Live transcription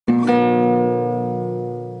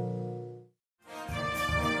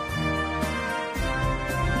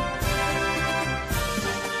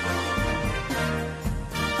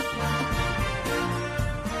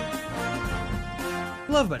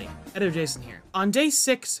Hello everybody, Editor Jason here. On day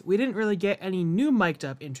 6, we didn't really get any new mic'd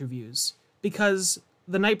up interviews because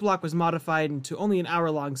the night block was modified into only an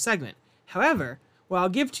hour-long segment. However, what I'll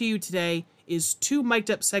give to you today is 2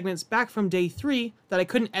 mic'd up segments back from day 3 that I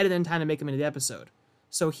couldn't edit in time to make them into the episode.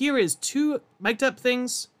 So here is 2 mic'd up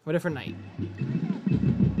things from a different night.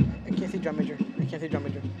 I can't see drum major. I can't see drum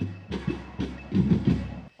major.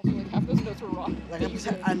 Also, like half those notes were wrong. Like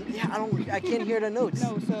I can't hear the notes.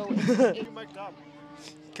 No, so You mic'd up.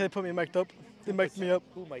 Can they put me mic'd up? They mic'd me up.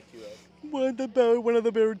 Who mic'd you up? One of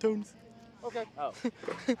the baritones. Okay. Oh. And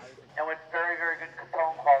with very, very good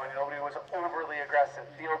tone quality, nobody was overly aggressive.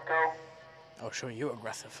 Field go. I'll show you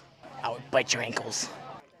aggressive. I would bite your ankles.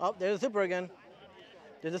 Oh, there's the Super again.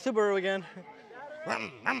 There's the Subaru again.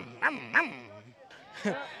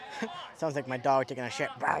 Sounds like my dog taking a shit.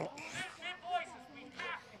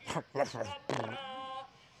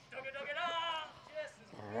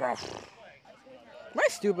 Am I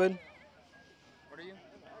stupid? What are you?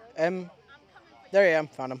 There I am.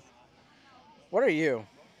 Found him. What are you?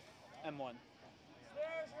 M1. What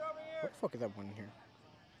the fuck is that one in here?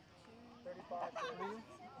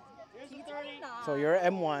 So you're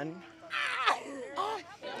M1.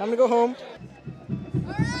 Time to go home.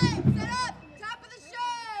 All right, set up. Top of the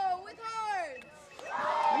show with horns.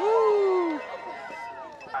 Woo!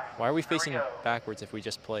 Why are we facing backwards if we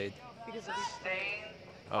just played?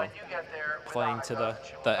 Oh, playing to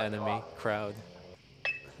the enemy crowd.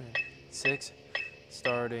 6,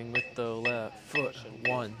 starting with the left foot.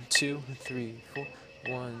 1, 2, 3, 4.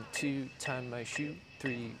 1, 2, time my shoe.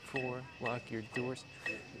 3, 4, lock your doors.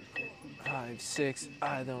 5, 6,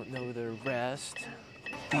 I don't know the rest.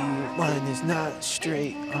 The line is not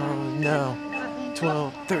straight, oh no.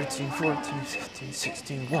 12, 13, 14, 15,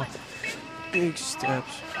 16, 1. Big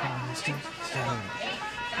steps, 5, 6, 7,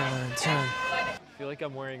 9, 10. I feel like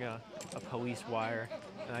I'm wearing a police wire,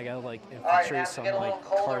 and I gotta like infiltrate some like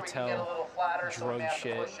cartel drug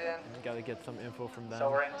shit. And gotta get some info from them.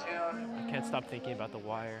 I can't stop thinking about the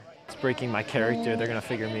wire. It's breaking my character, they're gonna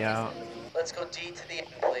figure me out. Let's go D to the end,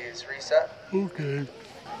 please. Reset. Okay.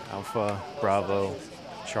 Alpha, Bravo,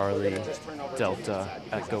 Charlie, Delta,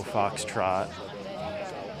 Echo, Foxtrot,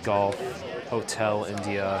 Golf, Hotel,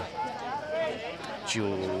 India,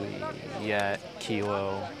 Juliet,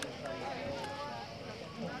 Kilo,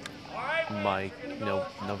 Mike, no,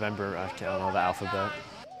 November, I don't know the alphabet.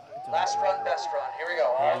 Last run, best run. Here we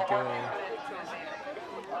go. Here we go.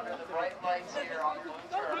 Under the bright lights here on the blue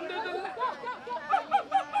turn.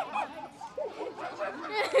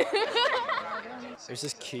 There's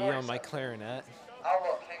this key on my clarinet.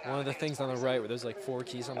 One of the things on the right where there's like 4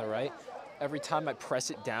 keys on the right. Every time I press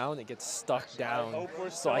it down, it gets stuck down,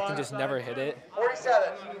 so I can just never hit it.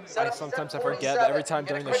 47. Sometimes I forget, but every time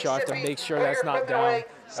during the show I have to make sure that's not down.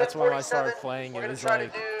 That's when I started playing. It was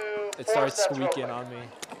like, it started squeaking on me.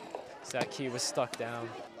 So that key was stuck down.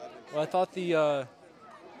 Well, I thought the,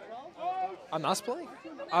 I'm not playing?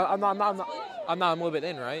 I'm not, I'm a little bit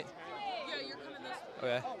in, right? yeah, you're coming this way.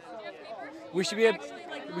 Okay.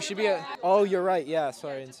 We should be at, oh, you're right, yeah,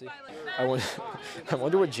 sorry, I didn't see. I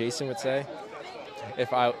wonder what Jason would say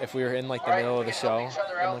if we were in like the middle of the show,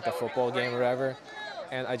 in like a football game or whatever,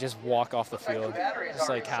 and I just walk off the field, just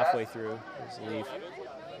like halfway through, just leave.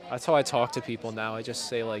 That's how I talk to people now. I just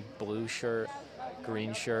say like blue shirt,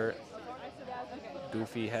 green shirt,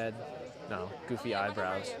 goofy head, no, goofy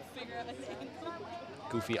eyebrows,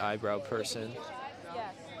 goofy eyebrow person.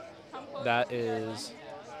 That is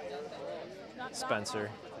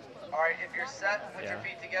Spencer. All right, if you're set, put your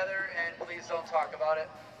feet together and please don't talk about it.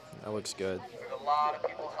 That looks good. There's a lot of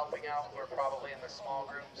people helping out. We're probably in the small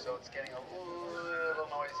group, so it's getting a little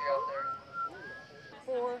noisy out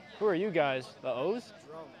there. Who are you guys? The O's?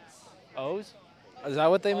 O's? Is that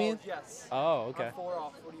what they mean? Yes. Oh, okay. I'm 4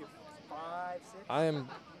 off. What are you? 5, 6? I am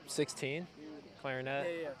 16, clarinet.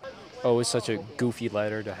 Yeah. O is such a goofy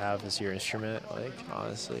letter to have as your instrument, like,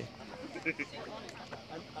 honestly.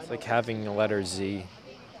 It's like having the letter Z.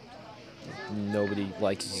 Nobody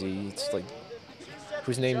likes Z. It's like,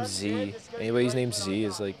 whose name's Z? Anybody's name Z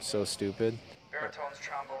is like so stupid. Baritones,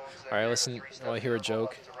 trombones. All right, listen. I hear a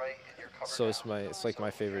joke. So it's like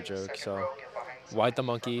my favorite joke. So, why'd the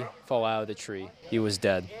monkey fall out of the tree? He was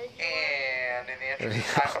dead. And in the entry,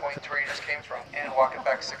 9 point where you just came from. And walk it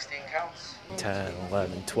back 16 counts. 10,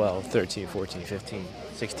 11, 12, 13, 14, 15,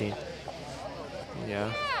 16. Yeah.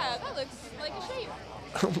 Yeah, that looks like a shape.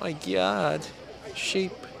 Oh my God,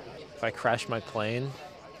 sheep. If I crash my plane,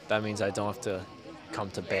 that means I don't have to come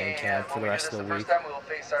to band camp for the rest of the week.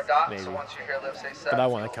 Maybe. But I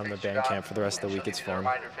want to come to band camp for the rest of the week. It's fun.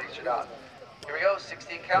 Here we go,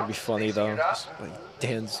 16 count. It'd be funny though. Just, like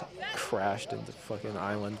Dan's crashed into fucking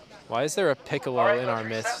island. Why is there a piccolo in our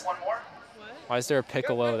midst? Why is there a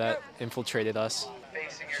piccolo that infiltrated us?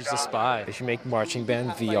 She's a spy. They should make marching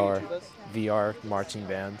band VR. VR marching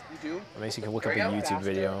band. At least you can look up a YouTube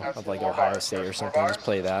video of like Ohio State or something. Just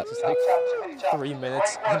play that. Just like 3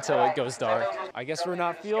 minutes until it goes dark. I guess we're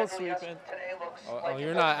not field sweeping. Oh,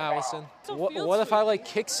 you're not, Allison. What if I like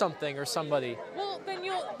kick something or somebody? Well, then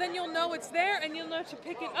you'll know it's there and you'll know to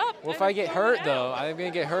pick it up. Well, if I get hurt though, I'm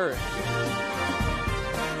gonna get hurt.